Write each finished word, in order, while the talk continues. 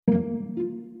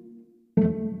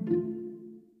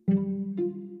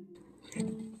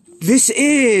This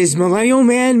is Millennial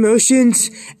Man Motions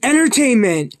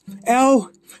Entertainment, LLC.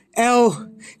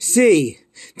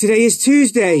 Today is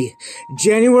Tuesday,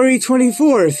 January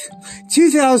 24th,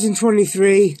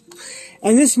 2023.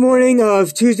 And this morning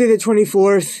of Tuesday the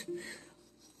 24th,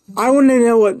 I want to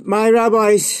know what my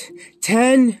rabbi's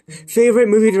 10 favorite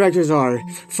movie directors are.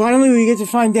 Finally, we get to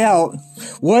find out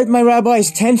what my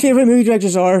rabbi's 10 favorite movie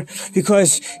directors are,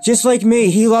 because just like me,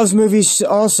 he loves movies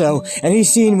also, and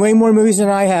he's seen way more movies than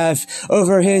I have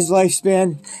over his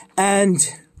lifespan. And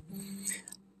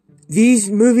these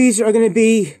movies are going to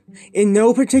be in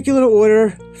no particular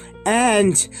order,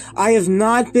 and I have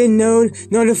not been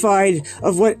notified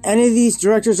of what any of these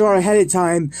directors are ahead of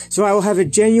time, so I will have a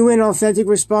genuine, authentic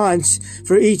response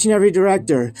for each and every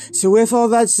director. So with all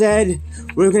that said,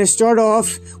 we're going to start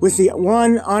off with the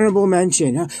one honorable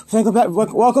mention.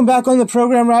 Welcome back on the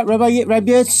program, Rabbi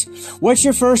Yitz. What's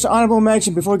your first honorable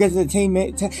mention before we get to the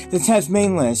 10th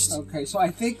main list? Okay, so I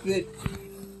think that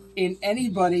in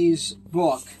anybody's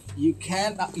book, you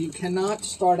cannot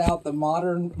start out the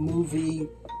modern movie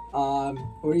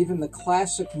or even the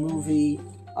classic movie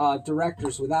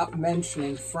directors without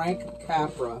mentioning Frank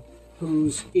Capra,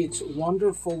 whose It's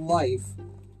Wonderful Life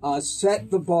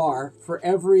set the bar for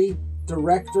every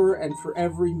director and for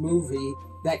every movie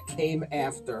that came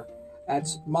after.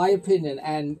 That's my opinion.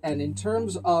 And in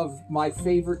terms of my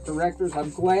favorite directors, I'm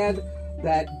glad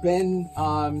that Ben,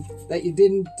 that you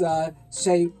didn't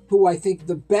say who I think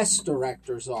the best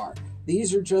directors are.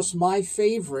 These are just my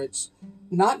favorites,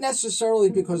 not necessarily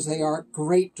because they are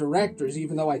great directors,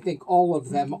 even though I think all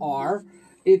of them are.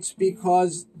 It's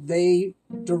because they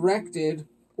directed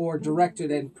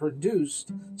and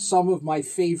produced some of my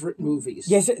favorite movies.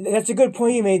 Yes, that's a good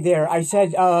point you made there. I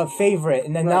said favorite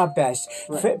and then Right. not best.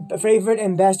 Right. Favorite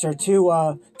and best are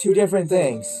two different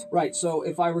things. Right, so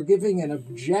if I were giving an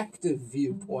objective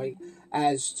viewpoint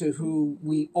as to who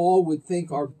we all would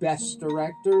think are best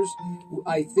directors,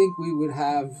 I think we would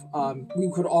have, we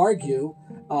could argue,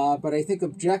 but I think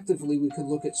objectively we could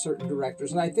look at certain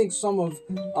directors. And I think some of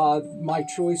my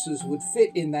choices would fit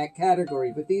in that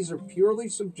category, but these are purely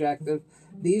subjective.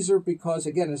 These are because,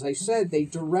 again, as I said, they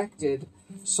directed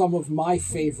some of my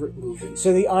favorite movies.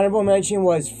 So the honorable mention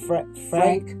was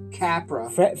Frank Capra.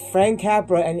 Frank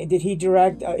Capra, and did he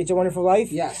direct It's a Wonderful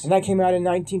Life? Yes. And that came out in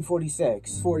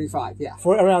 1946. 45, yeah.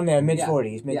 Around there,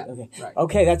 mid-40s. Yeah. Okay. Right.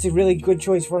 Okay, that's a really good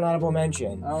choice for an honorable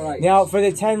mention. All right. Now, for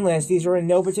the 10 list, these are in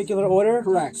no particular order?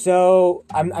 Correct. So,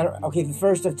 okay, the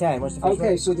first of 10. What's the first one?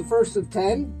 Okay, so the first of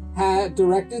 10 had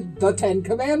directed The 10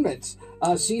 Commandments,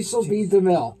 Cecil B.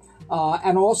 DeMille.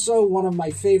 And also one of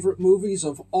my favorite movies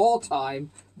of all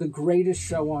time, The Greatest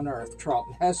Show on Earth.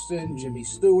 Charlton Heston, Jimmy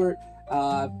Stewart,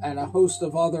 and a host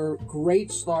of other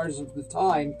great stars of the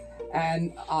time.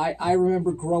 And I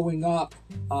remember growing up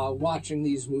watching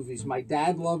these movies. My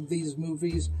dad loved these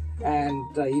movies, and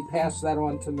he passed that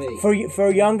on to me. For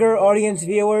younger audience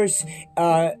viewers,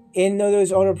 in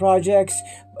those older projects,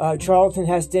 Charlton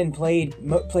Heston played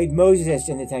Moses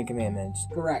in the 10 Commandments.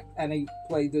 Correct, and he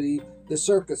played the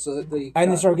circus.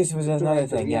 The circus was another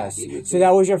thing. Yeah, Yes. So that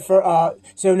was your first.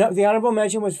 The honorable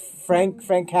mention was Frank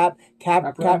Capra,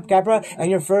 and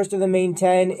your first of the main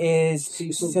 10 is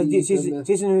Cecil B.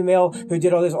 DeMille, who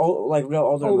did all this real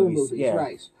older movies. Yeah.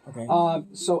 Right. Okay.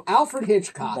 So Alfred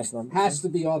Hitchcock has to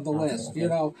be on the list. Okay. You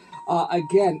know,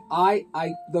 again,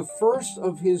 the first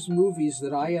of his movies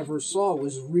that I ever saw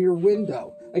was Rear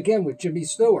Window. Again, with Jimmy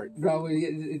Stewart. No,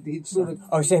 he sort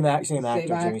of same actor,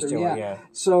 Jimmy Stewart. Yeah.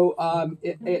 So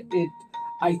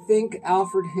I think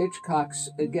Alfred Hitchcock's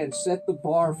again set the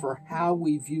bar for how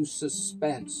we view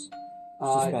suspense.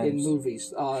 In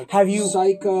movies. Have you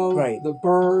Psycho, right. The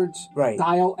Birds, right.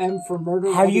 Dial M for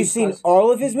Murder. Have you seen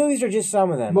all of his movies or just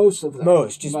some of them? Most of them.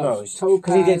 Most. Topaz,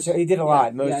 because he did a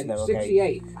lot. Most of them. Okay.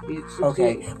 68. 68.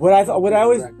 Okay.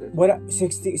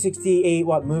 68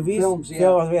 what movies? Films.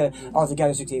 Yeah.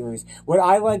 Altogether 68 movies. What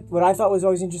I thought was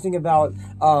always interesting about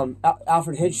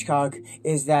Alfred Hitchcock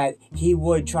is that he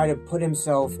would try to put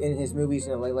himself in his movies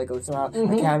in somehow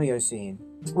a cameo scene.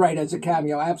 Right, as a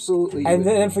cameo, absolutely. And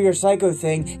then for your Psycho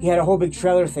thing, he had a whole big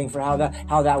trailer thing for how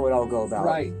that would all go about.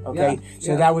 Right. Okay. Yeah.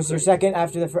 So that was your second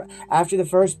after the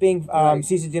first being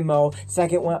Cecil DeMille.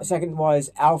 Second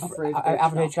was Alfred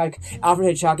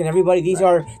Hitchcock, and everybody. These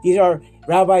are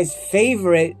Rabbi's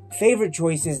favorite favorite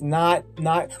choices, not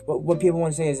what people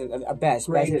want to say is a best.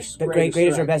 Greatest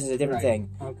or best is a different thing.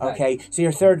 Okay. So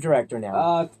your third director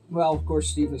now. Well, of course,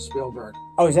 Steven Spielberg.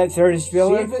 Oh, is that third is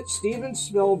Spielberg? Steven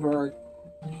Spielberg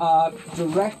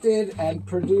directed and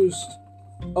produced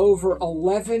over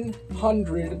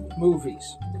 1,100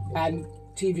 movies and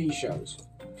TV shows.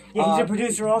 Yeah, he's a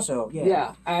producer also. Yeah.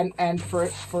 Yeah, and for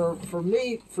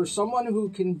me, for someone who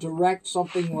can direct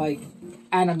something like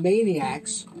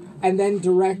Animaniacs and then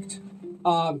direct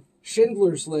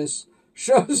Schindler's List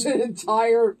shows an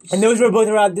entire. And those were both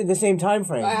around the same time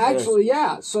frame. Actually,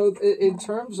 yeah. So in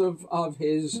terms of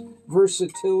his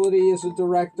versatility as a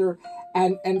director.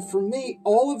 And for me,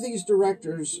 all of these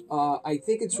directors, I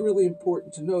think it's really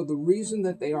important to know the reason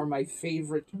that they are my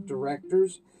favorite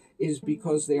directors is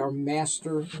because they are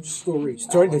master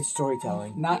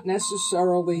storytelling. Not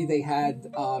necessarily they had,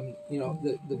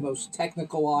 the most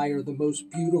technical eye or the most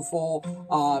beautiful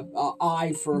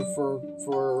eye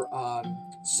for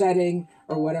setting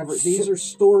or whatever. These are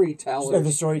storytellers.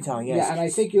 The storytelling, yes. Yeah, and I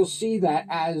think you'll see that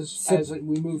as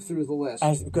we move through the list.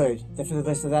 Good. For the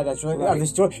list of that, that's really good. The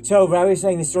story. So, what I was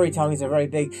saying, the storytelling is a very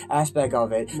big aspect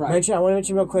of it. Right. I want to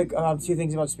mention real quick two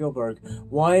things about Spielberg.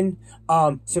 One,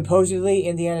 supposedly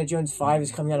Indiana Jones 5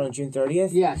 is coming out on June 30th.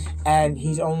 Yes. And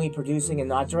he's only producing and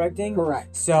not directing.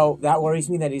 Correct. So that worries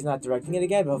me that he's not directing it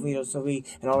again, but hopefully it'll still be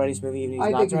an already movie even if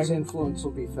he's not directing. I think his influence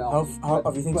will be felt.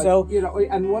 You think so?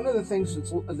 And one of the things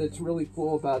that's really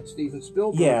cool about Steven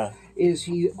Spielberg is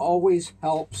he always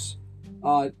helps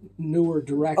newer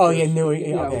directors. Oh yeah, newer. And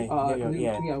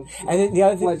then the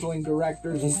other thing, fledgling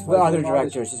directors, other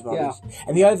directors as well. Yeah.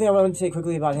 And the other thing I want to say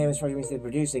quickly about him, as far as when he said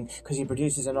producing, because he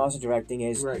produces and also directing,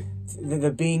 is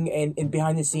the being in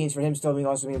behind the scenes for him still being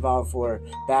also being involved for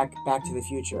Back to the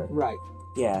Future. Right.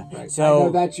 Yeah. Right. So I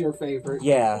know that's your favorite.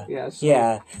 Yeah. Yes.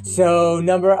 Yeah. So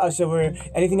we're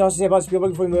anything else to say about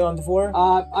Spielberg before we move on to 4?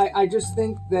 I just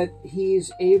think that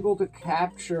he's able to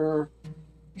capture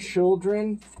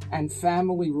children and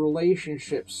family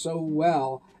relationships so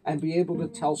well and be able to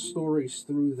tell stories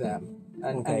through them.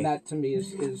 And that to me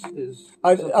is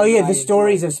the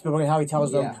stories of Spielberg and how he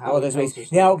tells them all those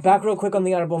ways. Now, back real quick on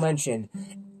the honorable mention.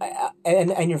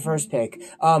 And your first pick.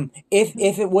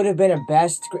 If it would have been a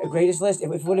greatest list,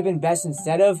 if it would have been best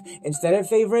instead of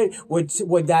favorite,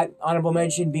 would that honorable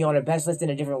mention be on a best list in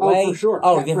a different way? Oh, for sure.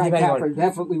 Frank Capra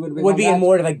definitely would have been. Would be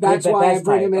more to like. That's why best I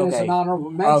bring him in type. as an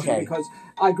honorable mention because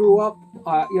I grew up.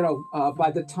 By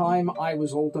the time I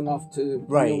was old enough to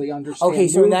really understand. Okay,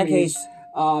 so movies, in that case.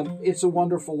 It's a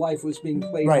Wonderful Life was being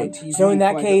played on TV. So in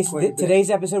that case, today's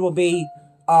episode will be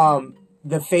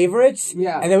the favorites, and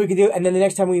then the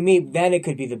next time we meet, then it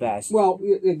could be the best. Well,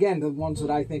 again, the ones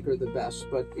that I think are the best,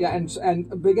 but and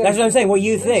again, that's what I'm saying. What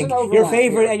you think, your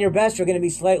favorite and your best are going to be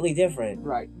slightly different,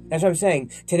 right? That's what I'm saying.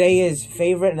 Today is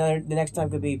favorite, and the next time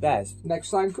could be best.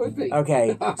 Next time could be.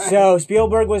 Okay, so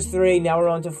Spielberg was 3. Now we're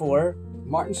on to 4.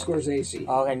 Martin Scorsese.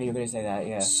 Oh, I knew you were going to say that.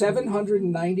 Yeah.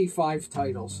 795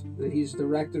 titles that he's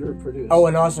directed or produced. Oh,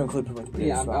 and also include produced.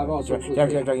 Yeah, I've also included.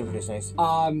 Directing produced. Nice.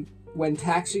 When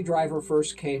Taxi Driver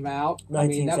first came out, I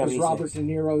mean, that was Robert De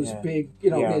Niro's big,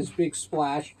 his big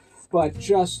splash, but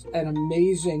just an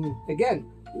amazing, again,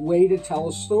 way to tell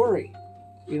a story.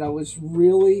 It was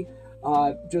really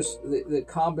just the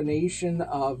combination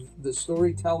of the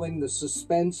storytelling, the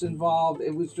suspense involved.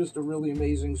 It was just a really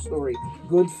amazing story.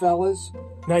 Goodfellas.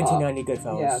 1990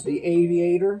 Goodfellas. Yeah, The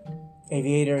Aviator.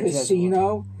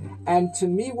 Casino. And to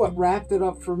me, what wrapped it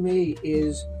up for me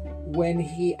is when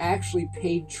he actually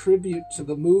paid tribute to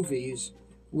the movies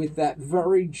with that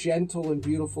very gentle and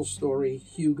beautiful story,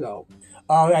 Hugo.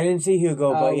 Oh, I didn't see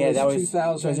Hugo, but that was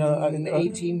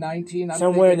 2018, 19.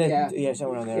 Somewhere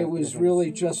somewhere on there. It was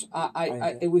really just,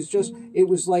 it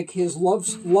was like his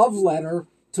love letter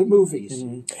to movies.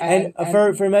 Mm-hmm. And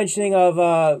for mentioning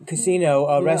of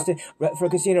Casino, rest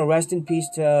in peace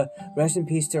to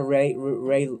Ray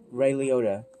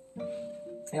Liotta.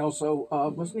 He also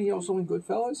wasn't he also in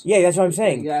Goodfellas? Yeah, that's what I'm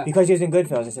saying. Yeah, because he was in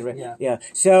Goodfellas. I said, right? Yeah.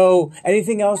 So,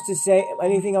 anything else to say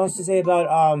about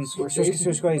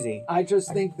Scorsese? I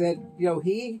just think that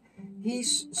he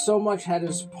so much had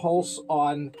his pulse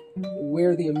on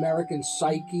where the American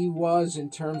psyche was in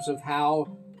terms of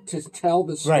how to tell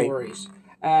the stories. Right.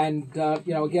 And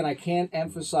again, I can't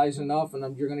emphasize enough,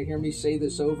 and you're going to hear me say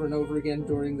this over and over again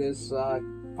during this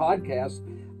podcast,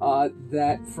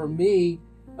 that for me,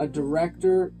 a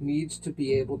director needs to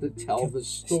be able to tell the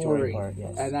story part,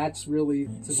 yes. And that's really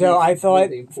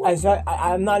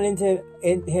I'm not into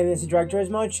him as a director as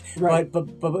much, right.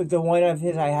 but the one of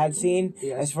his I had seen,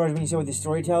 as far as when you said with the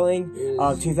storytelling,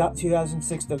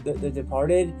 2006, The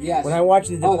Departed. Yes. When I watched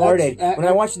The Departed,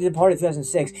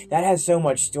 2006, that has so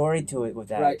much story to it with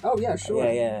that. Right. Oh yeah, sure.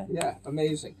 Yeah,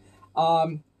 amazing.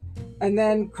 And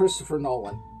then Christopher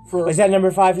Nolan. Is that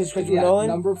number 5 is Christopher Nolan?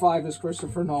 Number 5 is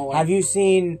Christopher Nolan. Have you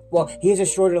seen... Well, he has a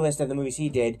shorter list of the movies he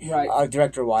did, right.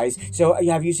 Director-wise. So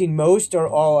have you seen most or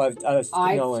all of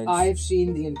Nolan's? I've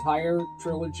seen the entire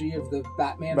trilogy of the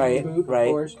Batman reboot, of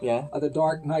course. Yeah. The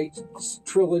Dark Knight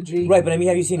trilogy. Right, but I mean,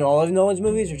 have you seen all of Nolan's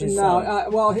movies or just No,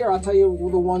 some? well, here, I'll tell you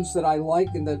the ones that I like.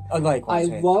 I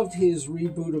say. loved his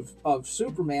reboot of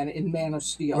Superman in Man of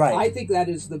Steel. Right. I think that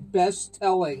is the best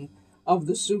telling of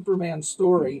the Superman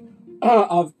story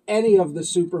of any of the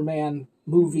Superman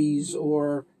movies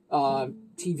or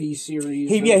TV series.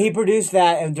 He produced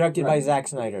that and directed by Zack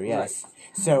Snyder. Yes. Right.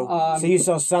 So you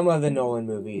saw some of the Nolan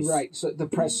movies, right? So The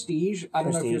Prestige. I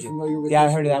don't know if you're familiar with. Yeah,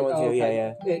 I heard of that one too.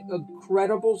 Okay. Yeah.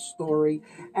 Incredible story,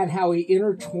 and how he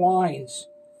intertwines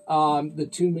the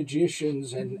two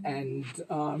magicians and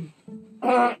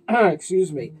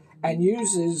excuse me, and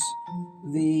uses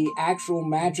the actual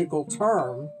magical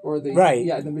term or the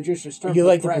the magician's term. You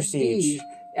like the Prestige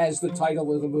as the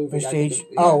title of the movie. Prestige.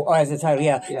 As the title.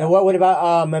 Yeah. And what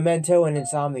about Memento and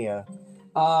Insomnia?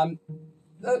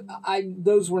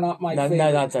 Those were not my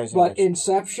favorite. Not those. But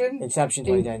Inception,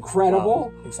 2010,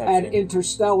 incredible, Inception. and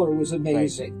Interstellar was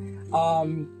amazing.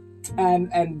 Right.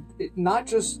 And not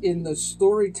just in the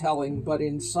storytelling, but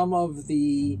in some of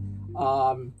the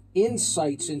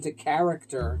insights into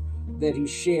character that he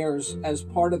shares as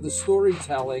part of the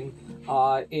storytelling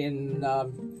in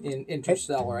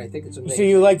Interstellar. I think it's amazing. So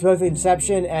you liked both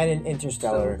Inception and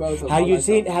Interstellar. So both of Had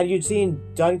you seen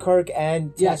Dunkirk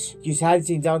and... Yes. You had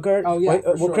seen Dunkirk? Oh, yeah,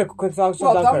 sure. Quick thoughts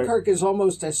on Dunkirk. Dunkirk is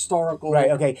almost historical.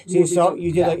 Right, okay. So you saw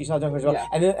Dunkirk as well. Yeah.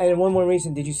 And one more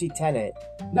reason, did you see Tenet?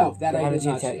 No, that I did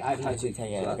not see. I haven't seen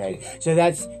Tenet yet. Okay. So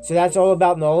that's all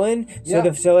about Nolan.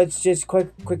 So let's just quick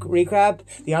recap.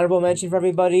 The honorable mention for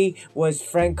everybody was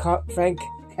Frank Capra,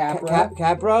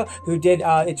 who did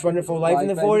It's Wonderful Life in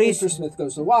the 40s. Mr. Smith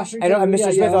Goes to Washington. And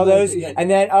Mr. Smith, all those. Yeah. And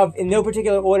then, in no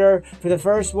particular order, for the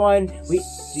first one,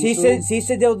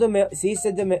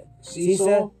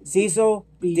 Cecil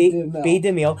B.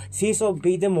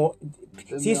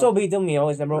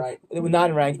 DeMille is number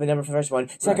not ranked, but number for the first one.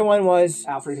 Second one was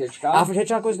Alfred Hitchcock. Alfred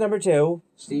Hitchcock was number 2.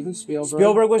 Steven Spielberg.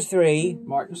 Spielberg was 3.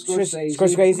 Martin Scorsese.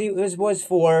 Scorsese was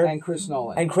 4. And Chris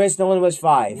Nolan. And Chris Nolan was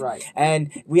 5. Right.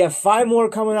 And we have 5 more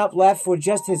coming up left for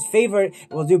just his favorite.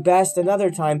 We'll do best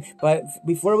another time. But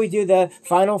before we do the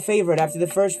final favorite after the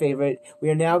first favorite,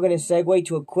 we are now going to segue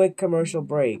to a quick commercial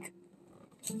break.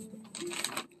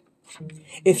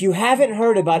 If you haven't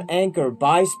heard about Anchor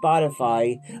by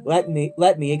Spotify, let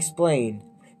me explain.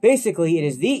 Basically, it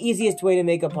is the easiest way to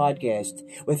make a podcast,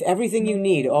 with everything you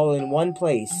need all in one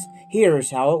place. Here's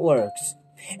how it works.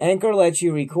 Anchor lets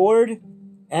you record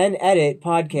and edit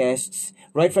podcasts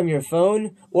right from your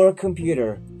phone or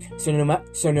computer. So no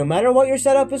matter what your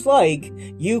setup is like,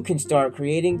 you can start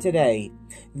creating today.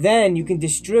 Then you can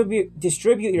distribute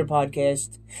your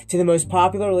podcast to the most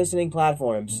popular listening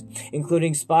platforms,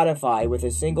 including Spotify, with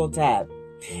a single tap.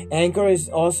 Anchor is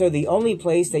also the only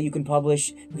place that you can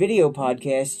publish video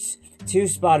podcasts to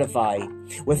Spotify.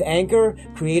 With Anchor,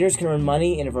 creators can earn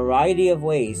money in a variety of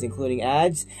ways, including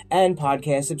ads and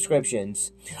podcast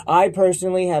subscriptions. I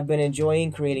personally have been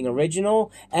enjoying creating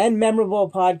original and memorable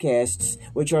podcasts,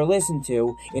 which are listened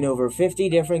to in over 50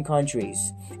 different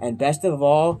countries. And best of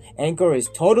all, Anchor is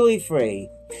totally free.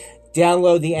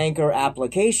 Download the Anchor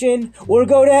application or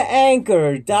go to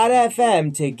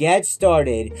anchor.fm to get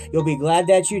started. You'll be glad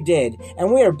that you did.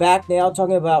 And we are back now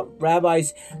talking about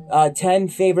Rabbi's 10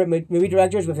 favorite movie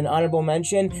directors with an honorable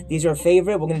mention. These are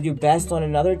favorite. We're going to do best on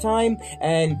another time.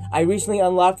 And I recently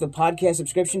unlocked the podcast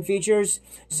subscription features.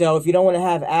 So if you don't want to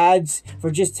have ads,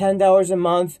 for just $10 a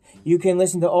month, you can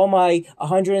listen to all my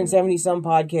 170 some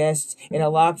podcasts in a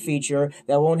locked feature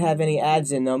that won't have any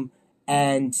ads in them.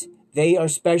 And they are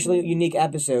specially unique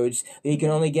episodes that you can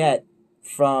only get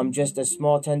from just a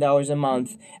small $10 a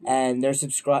month, and they're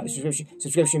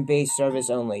subscription-based service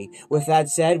only. With that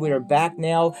said, we are back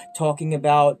now talking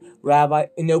about Rabbi,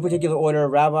 in no particular order,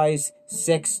 Rabbi's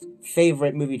 6th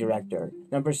favorite movie director.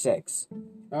 Number 6.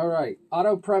 All right,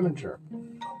 Otto Preminger.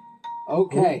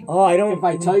 Okay. Oh, I don't... If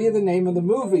I tell you the name of the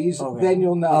movies, then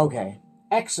you'll know. Okay.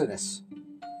 Exodus.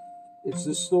 It's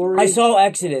the story. I saw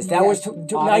Exodus. That was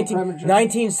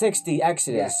 1960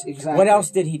 Exodus. Yes, exactly. What else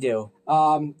did he do?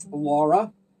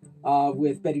 Laura,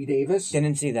 with Betty Davis.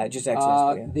 Didn't see that. Just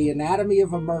Exodus. The Anatomy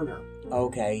of a Murder.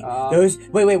 Okay. Those.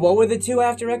 Wait. What were the 2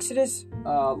 after Exodus?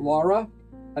 Laura,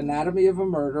 Anatomy of a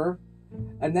Murder,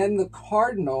 and then The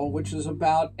Cardinal, which is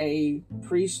about a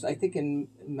priest, I think, in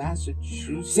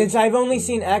Massachusetts. Since I've only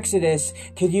seen Exodus,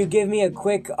 could you give me a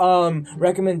quick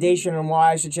recommendation on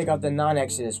why I should check out the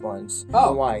non-Exodus ones?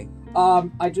 Oh, and why?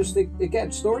 I just think,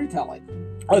 again, storytelling.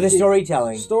 Oh, the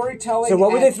storytelling. Storytelling. So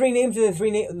what were the three names of the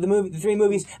three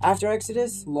movies after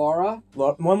Exodus? Laura.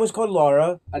 One was called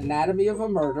Laura. Anatomy of a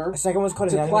Murder. The second was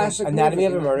called Anatomy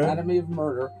of a Murder. Anatomy of a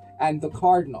Murder. And The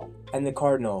Cardinal. And The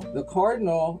Cardinal. The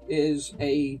Cardinal is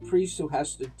a priest who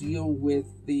has to deal with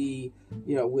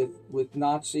with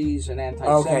Nazis and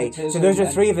anti-Semitism. Okay, so those are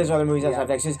three of his other movies outside of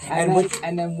Exodus.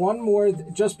 And then one more,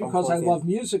 just because I love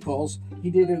musicals, he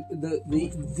did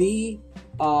the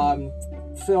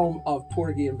film of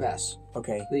Porgy and Bess.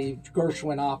 Okay. The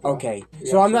Gershwin opera. Okay.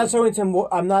 So I'm not so into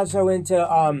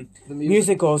the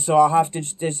musicals, so I'll have to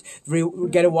just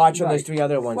get a watch on those three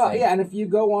other ones. Well, yeah, and if you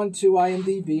go on to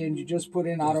IMDb and you just put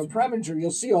in Otto Preminger,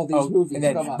 you'll see all these movies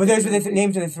come up. But those were the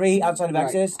names of the three outside of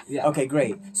Exodus? Yeah. Okay,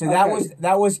 great. So that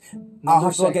was I'll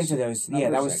have to look into those.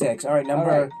 That was 6. All right,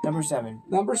 number 7.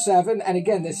 Number 7, and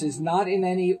again, this is not in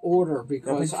any order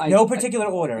because no particular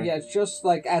order. Yeah, it's just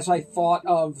like as I thought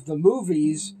of the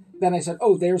movies, then I said,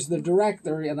 oh, there's the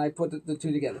director, and I put the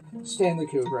two together. Stanley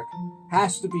Kubrick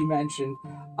has to be mentioned.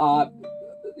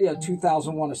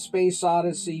 2001: A Space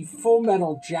Odyssey, Full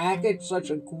Metal Jacket, such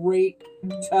a great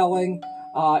telling.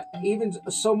 Even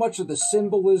so much of the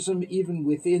symbolism, even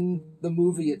within the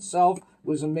movie itself,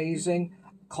 was amazing.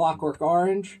 Clockwork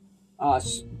Orange.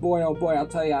 Boy, oh boy, I'll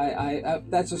tell you, I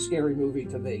that's a scary movie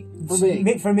to me.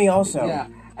 For me also. Yeah.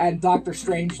 And Dr.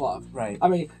 Strangelove. Right. I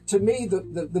mean, to me,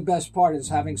 the best part is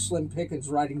having Slim Pickens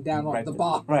riding down on the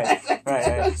bomb. Right.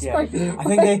 Yeah. I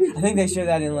think they showed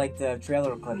that in like the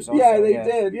trailer clips. Also. Yeah, they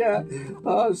did. Yeah.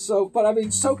 But I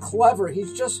mean, so clever.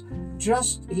 He's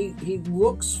he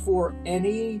looks for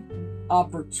any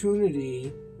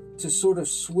opportunity to sort of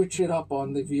switch it up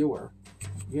on the viewer.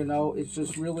 It's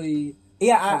just really.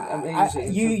 Yeah,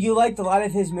 amazing. You liked a lot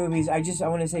of his movies. I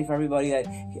want to say for everybody that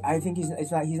I think he's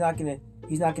not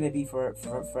gonna be for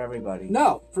everybody.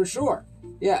 No, for sure.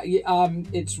 Yeah.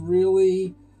 It's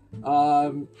really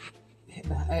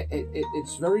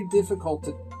it's very difficult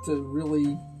to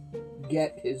really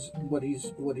get what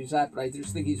he's at. But I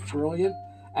just think he's brilliant.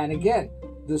 And again,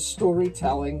 the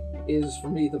storytelling is for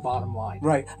me the bottom line.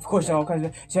 Right. Of course, all kinds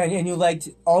of. So and you liked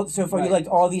all so far. Right. You liked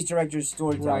all these directors'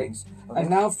 storytellings. Right. Okay. And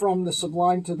now from the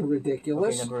sublime to the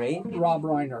ridiculous. Okay, number 8. Rob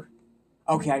Reiner.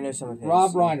 Okay, I know some of his.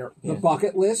 Rob Reiner, The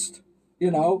Bucket List.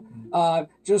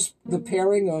 Just the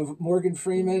pairing of Morgan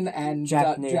Freeman and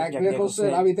Jack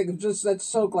Nicholson. I mean, that's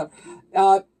so clever.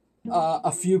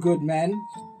 A Few Good Men,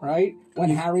 right? When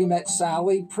Harry Met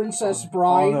Sally, Princess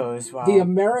Bride, all those, wow. The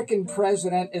American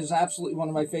President is absolutely one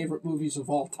of my favorite movies of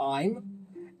all time.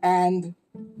 And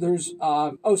there's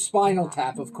Spinal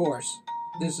Tap, of course.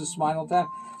 This is Spinal Tap.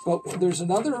 But there's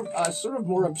another sort of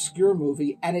more obscure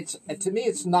movie, and to me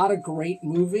it's not a great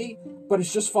movie, but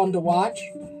it's just fun to watch.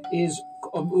 Is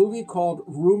a movie called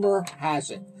Rumor Has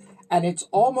It, and it's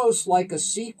almost like a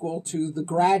sequel to The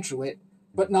Graduate,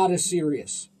 but not as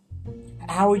serious.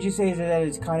 How would you say that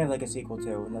it's kind of like a sequel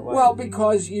to? Well,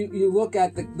 because you look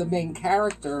at the main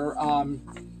character.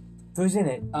 Who's in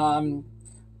it?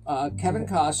 Kevin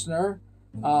Costner.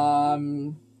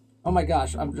 Oh my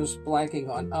gosh, I'm just blanking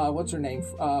on what's her name?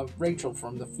 Rachel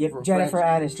from the Jennifer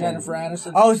Aniston. Jennifer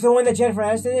Aniston. Oh, it's the one that Jennifer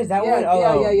Aniston is. That one.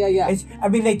 Oh, Yeah. I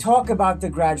mean, they talk about the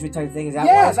Graduate type thing. Is that?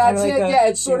 Yeah, that's it.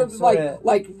 It's sort of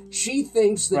like she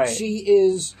thinks that she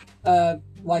is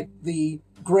like the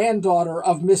granddaughter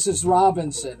of Mrs.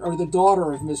 Robinson or the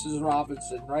daughter of Mrs.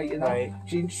 Robinson, right? Right.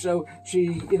 She and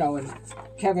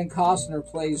Kevin Costner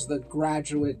plays the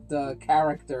Graduate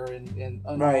character in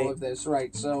all of this,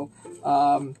 right? So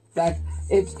that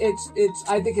it's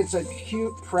I think it's a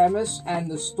cute premise,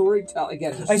 and the storytelling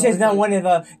again. I say it's not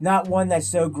one that's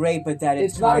so great, but that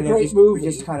it's not a great movie,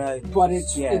 just kind of. But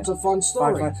it's a fun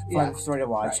story, fun story to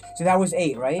watch. Right. So that was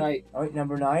 8, right? Right. All right,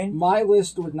 number 9. My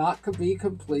list would not be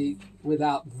complete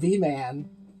without the man,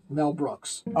 Mel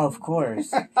Brooks. Of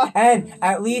course. And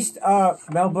at least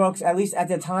Mel Brooks, at least at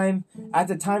the time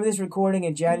of this recording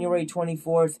in January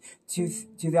 24th,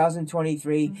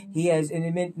 2023, he is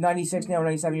in 96 now,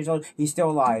 97 years old. He's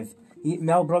still alive.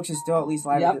 Mel Brooks is still at least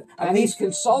alive. Yep. And he's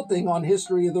consulting on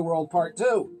History of the World Part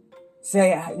 2.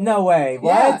 Say, no way.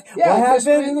 What? Yeah, what happened?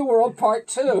 History of the World Part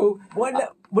 2.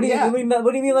 What do you mean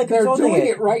like they're consulting doing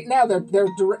it right now. They're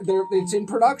it's in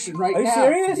production right now. Are you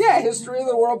serious? Yeah, History of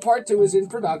the World Part 2 is in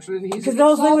production, and he's because the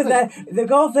whole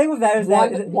thing with that is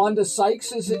that Wanda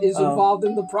Sykes is involved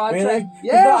in the project. Really?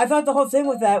 Yeah, I thought the whole thing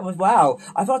with that was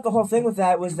I thought the whole thing with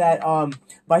that was that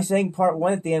by saying Part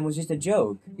 1 at the end was just a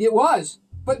joke. It was.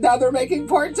 But now they're making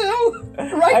part 2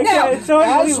 right now. It's so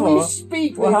as we unbelievable.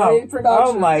 speak, Wow. they're in production.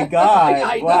 Oh my God.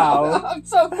 I know. Wow. I'm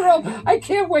so thrilled. I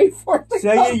can't wait for it to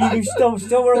So come you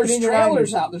still working There's in the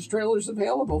trailers 90s? out. There's trailers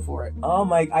available for it. Oh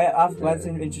my! That's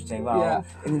interesting. Wow. Yeah.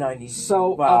 In the 90s. So,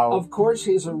 wow. of course,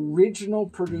 his original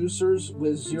producers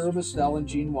was Zero Mostel and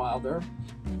Gene Wilder.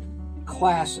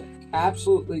 Classic.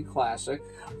 Absolutely classic.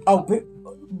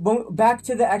 Back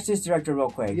to the Exodus director real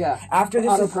quick. Yeah. After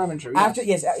this, Otto Preminger. After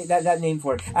that name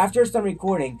for it. After it's done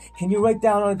recording, can you write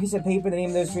down on a piece of paper the name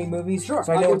of those 3 movies? Sure.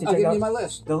 So I know what to check I'll give out. you my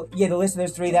list. The list of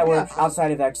those 3 that were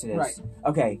outside of Exodus. Right.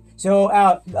 Okay. So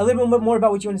a little bit more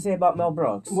about what you want to say about Mel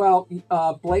Brooks. Well,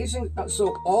 Blazing.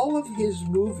 So all of his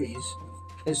movies,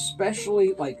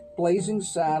 especially like Blazing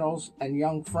Saddles and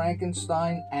Young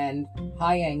Frankenstein and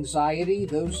High Anxiety,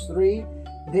 those 3,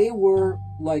 they were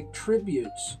like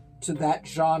tributes to that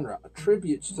genre,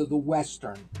 tributes to the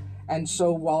Western. And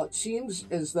so while it seems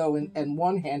as though in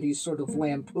one hand he's sort of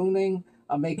lampooning,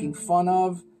 making fun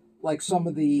of like some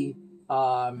of the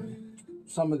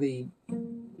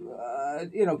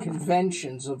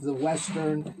conventions of the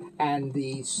Western and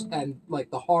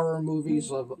like the horror movies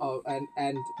of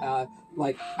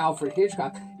like Alfred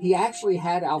Hitchcock, he actually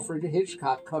had Alfred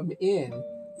Hitchcock come in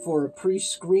for a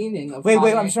pre-screening of... Wait,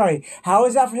 I'm sorry. How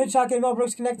is Alfred Hitchcock and Mel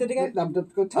Brooks connected again? I'm going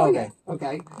to tell you.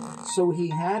 Okay. So he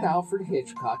had Alfred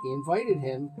Hitchcock. He invited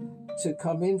him to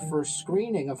come in for a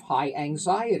screening of High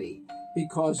Anxiety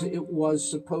because it was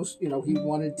supposed... he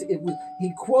wanted to...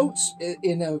 He quotes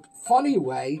in a funny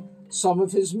way some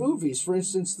of his movies. For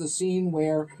instance, the scene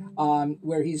where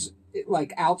he's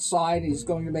like outside, he's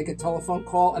going to make a telephone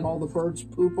call and all the birds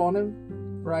poop on him.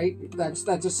 Right, that's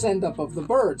a send up of the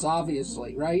birds,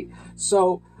 obviously, right?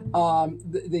 So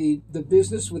the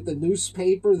business with the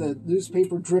newspaper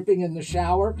dripping in the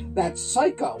shower, that's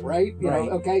Psycho, right? You know,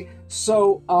 okay.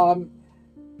 So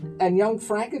and Young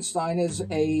Frankenstein is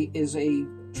a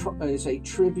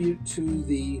tribute to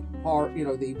the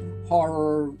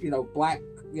horror, black,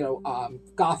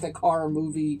 gothic horror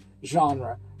movie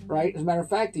genre. Right. As a matter of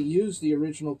fact, he used the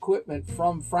original equipment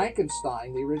from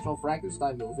Frankenstein, the original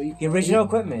Frankenstein movie. The original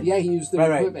equipment? Yeah, he used the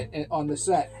equipment on the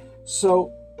set.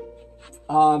 So,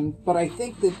 but I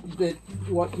think that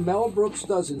what Mel Brooks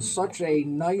does in such a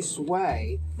nice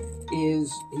way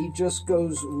is he just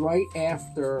goes right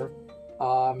after,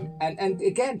 and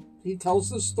again, he tells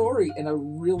the story in a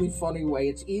really funny way.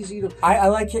 It's easy to... I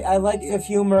like it. I like the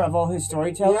humor of all his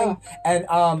storytelling. Yeah.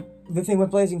 And the thing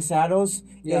with Blazing Saddles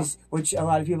is, which a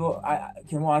lot of people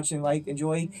can watch and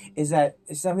enjoy, is that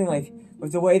it's something like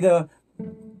with the way the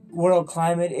world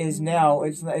climate is now,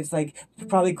 it's like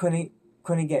probably couldn't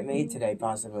get made today,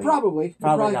 possibly. Probably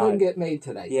not. Couldn't get made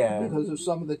today. Yeah, because of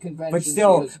some of the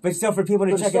conventions. But still, for people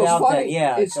to check it out,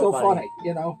 it's still funny.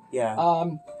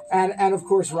 Yeah. And of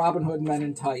course, Robin Hood Men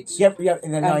in Tights. Yep,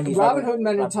 in the 90s. Robin Hood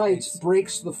Men in Tights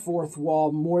breaks the fourth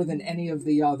wall more than any of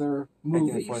the other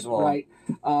movies, right?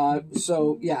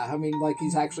 So, yeah, I mean, like,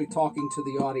 he's actually talking to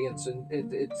the audience, and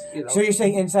it's, So you're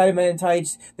saying inside of Men in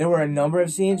Tights, there were a number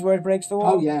of scenes where it breaks the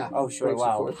wall? Oh, yeah. Oh, sure, breaks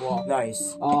wow. The fourth wall.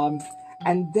 Nice.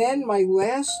 And then my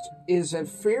last is a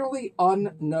fairly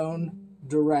unknown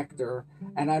director,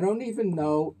 and I don't even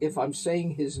know if I'm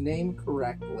saying his name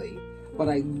correctly, but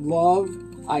I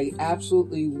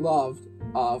absolutely loved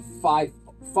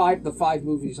the 5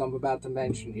 movies I'm about to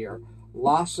mention here.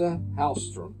 Lasse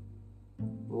Hallström.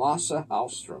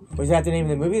 Was that the name of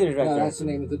the movie or the director? No, that's the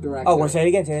name of the director. Oh, say it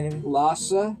again. Say the name.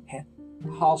 Lasse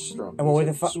Hallström. And what were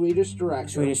the Swedish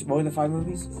director. What were the 5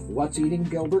 movies? What's Eating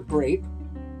Gilbert Grape?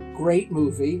 Great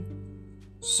movie.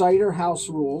 Cider House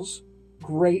Rules.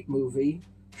 Great movie.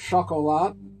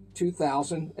 Chocolat,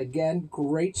 2000. Again,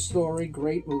 great story,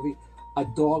 great movie. A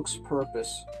Dog's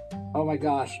Purpose. Oh my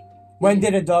gosh. When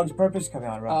did A Dog's Purpose come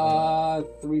out, roughly?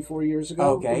 3-4 years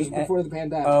ago. Okay. It was before the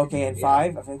pandemic. Okay, and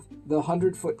 5, I think? The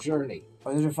 100-Foot Journey.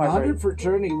 Oh, those are 5. The 100-Foot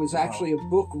Journey was actually a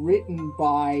book written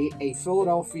by a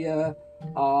Philadelphia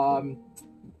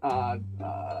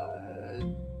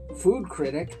food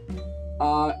critic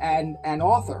and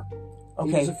author.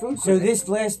 Okay, so this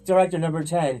last director, number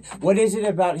 10, what is it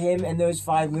about him and those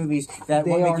 5 movies that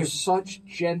they are such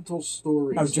gentle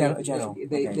stories? Oh, gentle.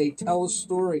 They tell a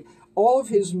story. All of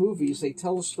his movies, they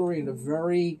tell a story in a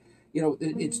very, you're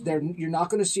not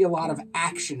going to see a lot of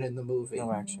action in the movie.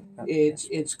 No action.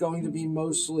 It's going to be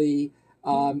mostly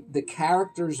the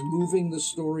characters moving the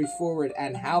story forward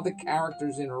and how the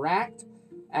characters interact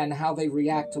and how they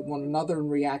react to one another and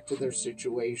react to their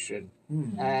situation.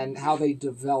 And how they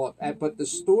develop. But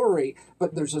there's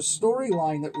a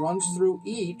storyline that runs through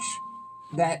each,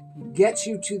 that gets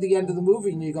you to the end of the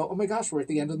movie, and you go, "Oh my gosh, we're at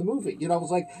the end of the movie." You know,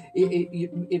 it's like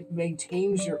it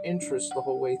maintains your interest the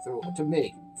whole way through.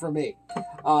 For me,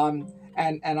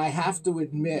 and I have to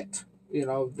admit, you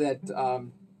know, that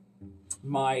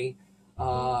my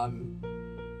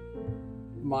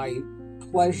my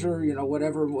pleasure, you know,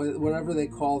 whatever they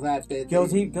call that,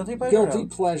 guilty pleasure. Guilty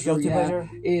pleasure, Guilty pleasure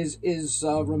is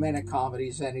romantic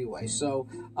comedies anyway. So,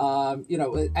 you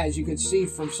know, as you can see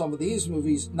from some of these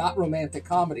movies, not romantic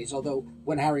comedies. Although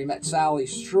When Harry Met Sally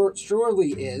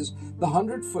surely is. The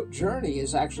 100-Foot Journey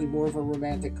is actually more of a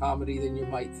romantic comedy than you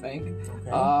might think.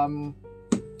 Okay.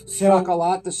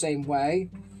 Chocolat the same way.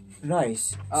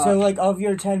 Nice. So, like, of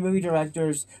your 10 movie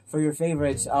directors for your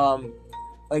favorites,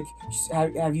 like,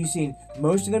 have you seen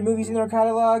most of their movies in their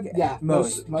catalog? Yeah,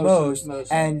 most.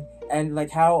 And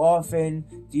like, how often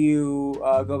do you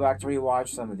go back to rewatch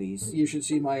some of these? You should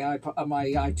see my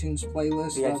iTunes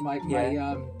playlist. Yes,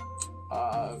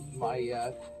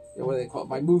 What do they call it?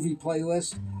 My movie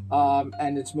playlist.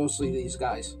 And it's mostly these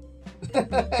guys.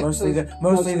 mostly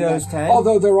those 10.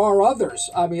 Although there are others.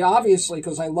 I mean, obviously,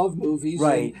 because I love movies.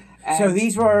 Right. And so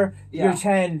these were your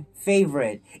 10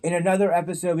 favorite. In another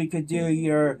episode, we could do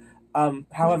your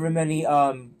however many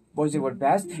what was it? What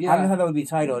best? Yeah. I don't know how that would be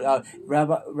titled.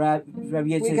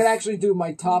 We could actually do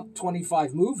my top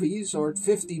 25 movies or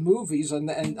 50 movies, and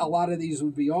a lot of these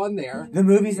would be on there. The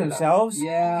movies themselves?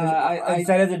 Yeah.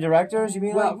 Instead of the directors, you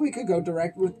mean? Well, we could go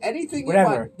direct with anything whatever.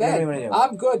 you want. Ben, you want to do.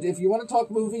 I'm good. If you want to talk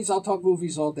movies, I'll talk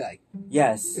movies all day.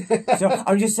 Yes. So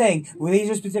I'm just saying, well, these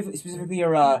are specifically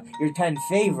your 10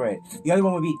 favorite. The other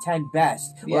one would be 10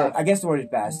 best. Yeah. Or I guess the word is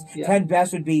best. Yeah. 10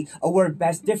 best would be a word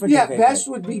best different Yeah, than favorite. best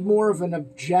would be more of an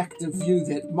objective view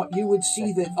that you would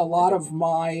see that a lot of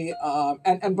my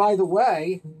and by the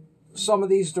way, some of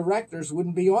these directors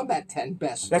wouldn't be on that 10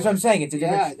 best. That's what I'm saying. It's a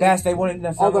different best. They wouldn't.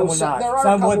 Some although would some, not. there are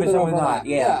Some a would, but couple some would that not. overlap.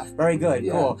 Yeah. Very good.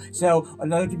 Yeah. Cool. So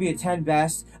another could be a 10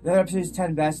 best. Another episode is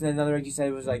 10 best, and then another, like you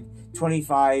said, was like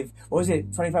 25. What was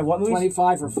it? 25 what movies?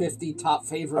 25 or 50 top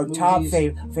favorite movies. Top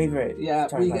favorite. Yeah,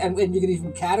 and you can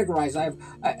even categorize.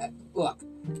 Look,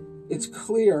 it's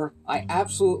clear I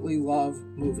absolutely love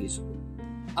movies.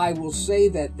 I will say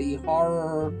that the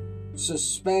horror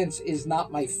suspense is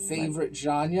not my favorite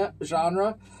genre.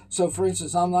 So, for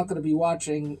instance, I'm not going to be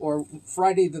watching or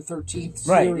Friday the 13th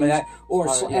series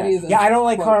any of the. Yeah, I don't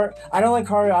like horror. I don't like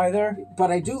horror either. But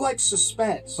I do like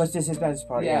suspense. What's the suspense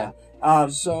part? Yeah.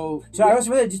 So I was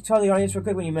really just tell the audience real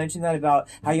quick when you mentioned that about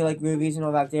how you like movies and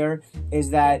all that. There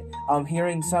is that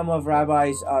hearing some of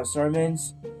Rabbi's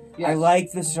sermons. Yes. I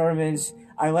like the sermons.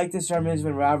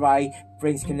 When Rabbi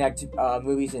brings connect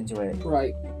movies into it.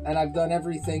 Right, and I've done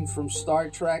everything from Star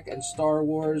Trek and Star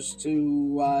Wars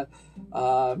to,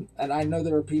 and I know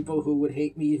there are people who would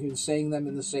hate me even saying them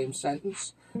in the same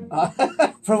sentence.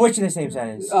 For which in the same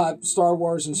sentence? Star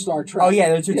Wars and Star Trek. Oh yeah,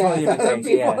 they're two totally different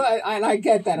things. And I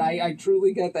get that. I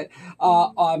truly get that.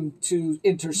 To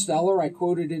Interstellar, I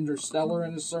quoted Interstellar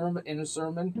in a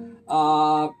sermon.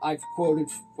 I've quoted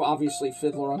obviously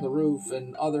Fiddler on the Roof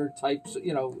and other types.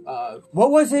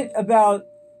 What was it about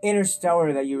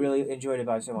Interstellar that you really enjoyed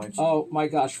about it so much? Oh my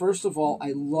gosh! First of all,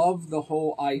 I love the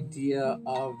whole idea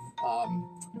of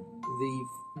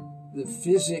the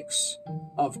physics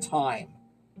of time.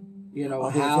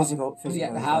 How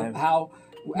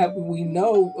we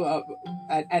know.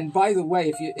 And by the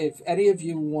way, if any of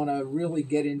you want to really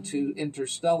get into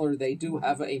Interstellar, they do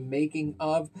have a making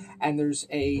of, and there's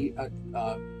a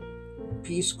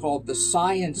piece called The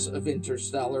Science of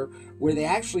Interstellar, where they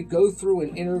actually go through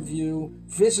and interview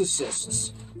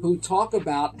physicists who talk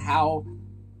about how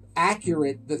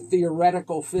accurate the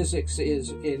theoretical physics is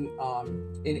in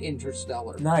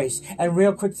Interstellar. Nice. And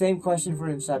real quick, same question for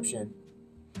Inception.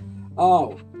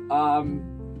 Oh,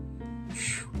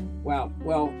 wow.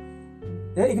 Well,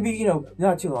 it could be,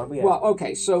 not too long. But yeah. Well,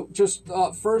 okay. So just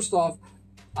first off,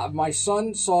 my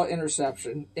son saw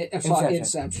Inception.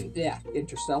 Yeah,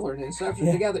 Interstellar and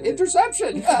Inception together.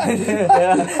 Interception.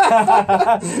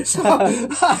 So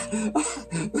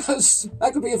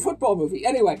that could be a football movie.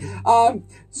 Anyway,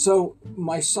 so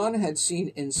my son had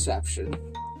seen Inception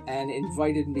and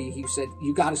invited me. He said,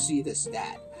 "You got to see this,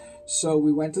 Dad." So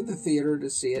we went to the theater to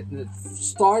see it, and it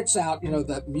starts out,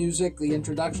 the music, the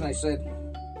introduction. I said,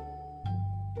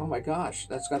 "Oh my gosh,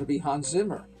 that's got to be Hans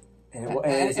Zimmer." And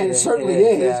it certainly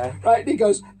is. Yeah. Right? And he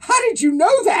goes, "How did you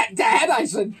know that, Dad?" I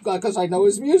said, "Because I know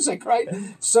his music," right?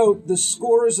 So the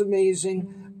score is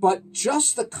amazing, but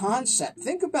just the concept.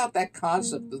 Think about that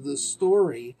concept of the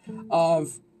story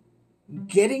of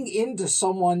getting into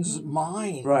someone's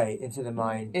mind. Right, into the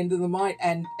mind. And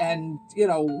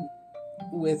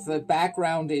with a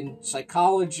background in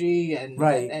psychology and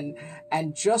Right.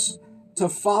 and just to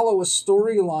follow a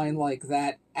storyline like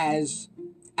that, as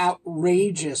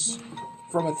outrageous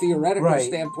from a theoretical Right.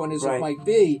 standpoint as Right. it might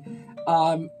be,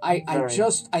 I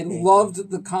loved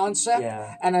the concept,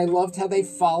 Yeah. and I loved how they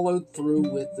followed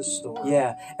through with the story.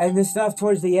 Yeah, and the stuff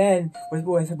towards the end with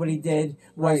what he did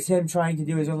was Right. him trying to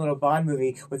do his own little Bond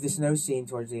movie with the snow scene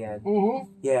towards the end. Mm-hmm.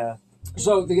 Yeah.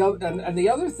 So the other and the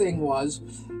other thing was,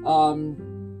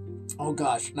 oh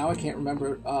gosh, now I can't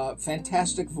remember.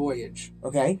 Fantastic Voyage.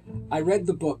 Okay. I read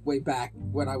the book way back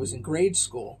when I was in grade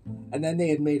school, and then they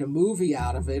had made a movie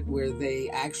out of it where they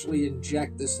actually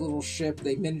inject this little ship,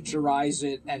 they miniaturize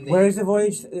it, and they, Where is the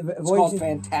voyage? it's called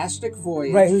Fantastic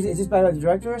Voyage. Right. Is this by the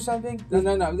director or something?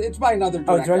 No, it's by another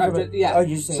Oh, director. director. Yeah. Oh,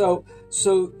 you're saying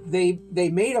So they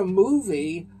made a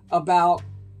movie about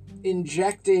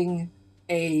injecting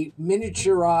a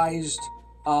miniaturized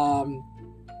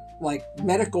like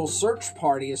medical search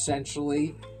party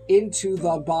essentially into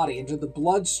the body, into the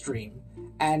bloodstream,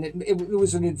 and it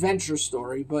was an adventure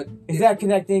story. But Is that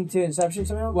connecting to Inception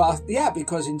somehow? well, yeah,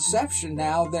 because Inception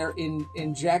now they're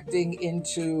injecting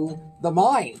into the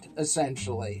mind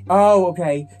essentially. Oh,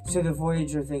 okay. So the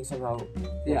Voyager thing somehow.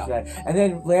 Yeah. That. And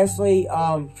then lastly,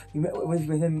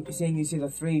 with him seeing you see the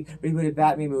 3 rebooted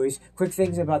Batman movies. Quick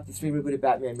things about the 3 rebooted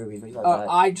Batman movies. What do you thought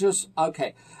about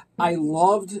that? I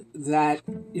loved that,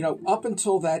 up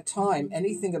until that time,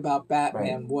 anything about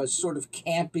Batman was sort of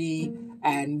campy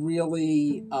and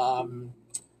really,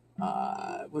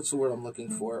 what's the word I'm looking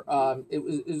for? It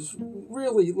was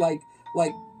really like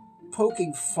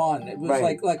poking fun. It was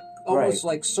Right. like almost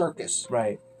like circus.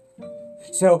 Right.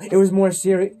 So it was more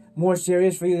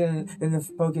serious for you than the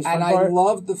focus fun And part? I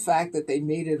loved the fact that they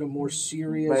made it a more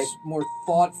serious, Right. more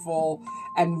thoughtful,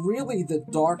 and really the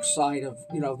dark side of,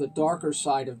 the darker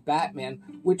side of Batman,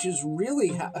 which is really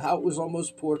how it was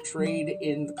almost portrayed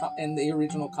in the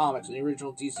original comics, in the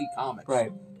original DC comics.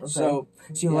 Right. Okay. So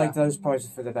you like those parts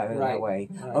for the Batman in that way.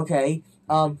 Right. Okay.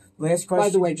 Last question. By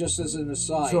the way, just as an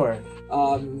aside, Sure.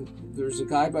 there's a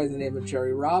guy by the name of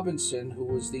Jerry Robinson who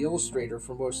was the illustrator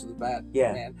for most of the Batman.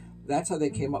 Yeah. That's how they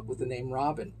came up with the name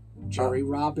Robin. Jerry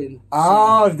Robin.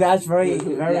 Oh, that's very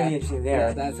Yeah. interesting there.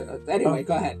 Yeah, that's anyway.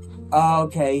 Go ahead.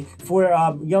 Okay. For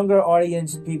younger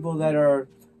audience, people that are,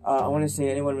 I want to say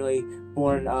anyone really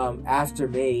born after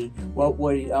me, what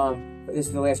would, this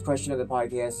is the last question of the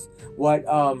podcast,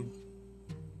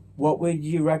 what would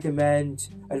you recommend,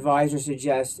 advise, or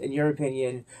suggest, in your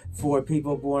opinion, for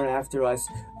people born after us,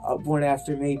 born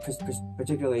after me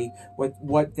particularly,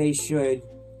 what they should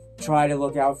try to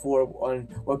look out for, on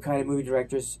what kind of movie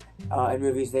directors and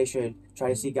movies they should try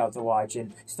to seek out to watch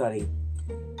and study?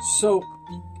 So,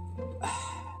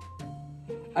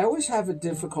 I always have a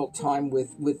difficult time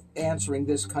with answering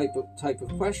this type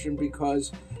of question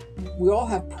because we all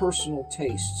have personal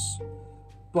tastes,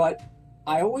 but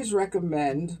I always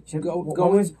recommend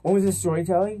What was the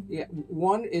storytelling? Yeah,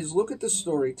 one is look at the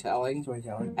storytelling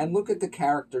and look at the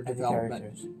character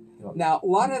development. Now, a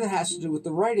lot of that has to do with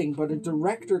the writing, but a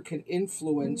director can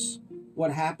influence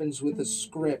what happens with a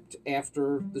script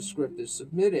after the script is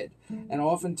submitted. And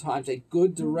oftentimes a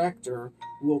good director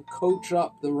will coach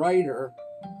up the writer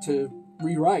to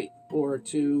rewrite or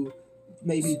to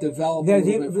maybe develop a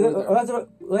little bit further.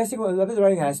 Last thing about the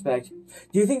writing aspect,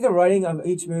 do you think the writing of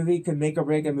each movie could make or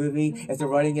break a movie if the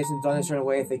writing isn't done a certain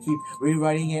way, if they keep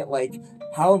rewriting it? Like,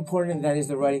 how important then is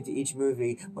the writing to each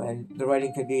movie when the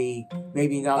writing could be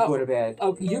maybe not good or bad?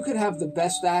 You could have the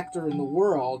best actor in the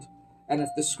world, and if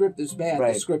the script is bad,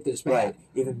 the script is bad. Right.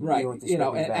 Even if the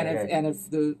script is bad, and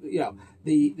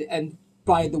if and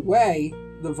by the way,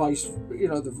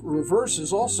 the reverse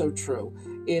is also true.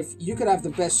 If you could have the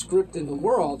best script in the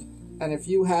world, and if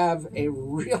you have a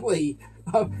really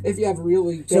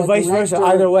so vice versa,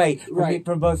 either way,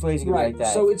 from both ways, you can right. write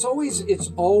that. So it's always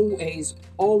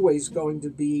going to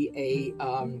be a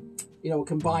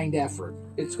combined effort.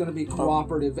 It's going to be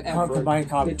cooperative effort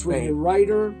between the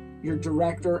writer, your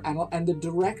director, and the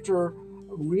director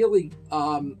really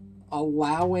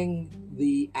allowing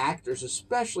the actors,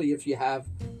 especially if you have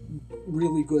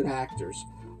really good actors,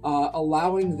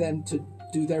 allowing them to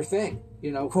do their thing.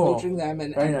 Coaching them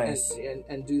and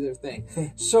do their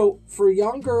thing. So for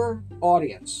younger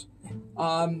audience,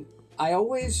 I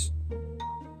always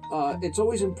it's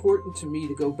always important to me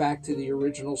to go back to the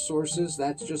original sources.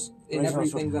 That's just in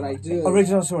everything that I do.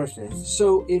 Original sources.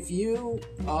 So if you,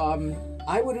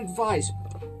 I would advise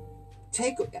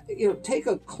take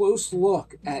a close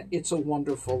look at It's a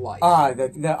Wonderful Life.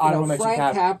 The honorable mention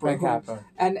Frank Capra, Frank Capra.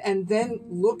 and then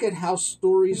look at how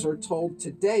stories are told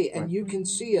today, and you can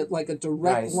see it like a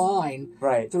direct line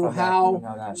through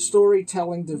how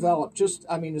storytelling developed. Just,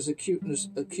 I mean, as a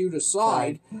cute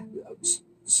aside,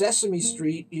 Sesame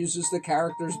Street uses the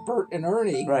characters Bert and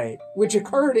Ernie, which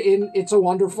occurred in It's a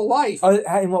Wonderful Life.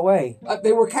 In what way?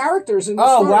 They were characters in the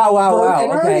story. Bert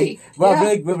and okay. Ernie.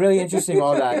 Well, really interesting,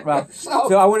 all that. Well,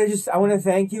 so I want to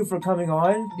thank you for coming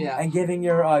on and giving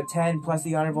your 10 plus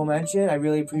the honorable mention. I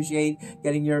really appreciate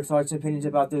getting your thoughts and opinions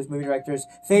about those movie directors'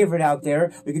 favorite out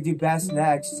there. We could do best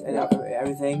next and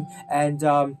everything. And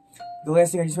the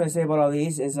last thing I just want to say about all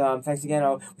these is thanks again.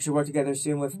 We should work together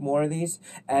soon with more of these.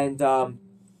 And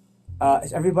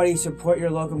everybody support your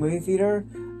local movie theater,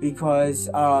 because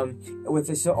with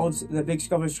the big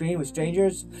silver screen with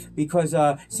strangers, because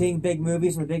seeing big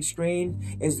movies on the big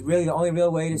screen is really the only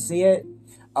real way to see it.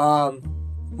 And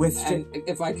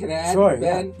if I could add, sure,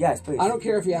 Ben, yes, please. I don't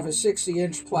care if you have a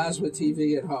 60-inch plasma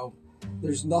TV at home.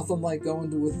 There's nothing like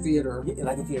going to a theater,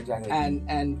 exactly,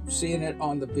 and seeing it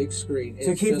on the big screen.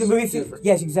 So keep the movie theater.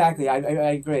 Yes, exactly. I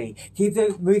agree. Keep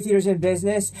the movie theaters in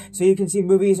business, so you can see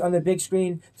movies on the big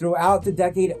screen throughout into the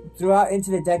decade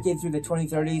through the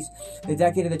 2030s, the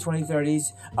decade of the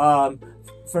 2030s.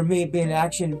 For me, being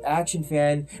an action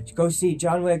fan, go see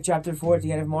John Wick Chapter 4 at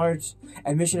the end of March,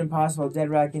 and Mission Impossible Dead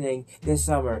Reckoning this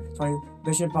summer.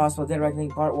 Mission Impossible Dead Reckoning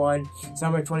Part 1,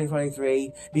 summer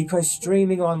 2023, because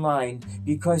streaming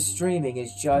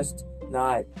is just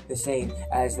not the same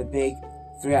as the big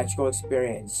theatrical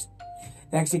experience.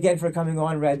 Thanks again for coming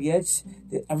on, Reb Yitz.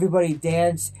 Everybody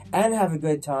dance and have a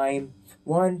good time.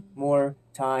 One more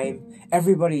time.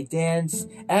 Everybody dance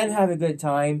and have a good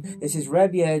time. This is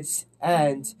Reb Yitz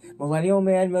and Millennial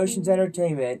Man Motions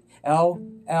Entertainment,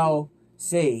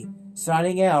 LLC,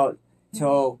 signing out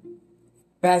till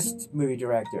best movie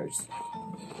directors.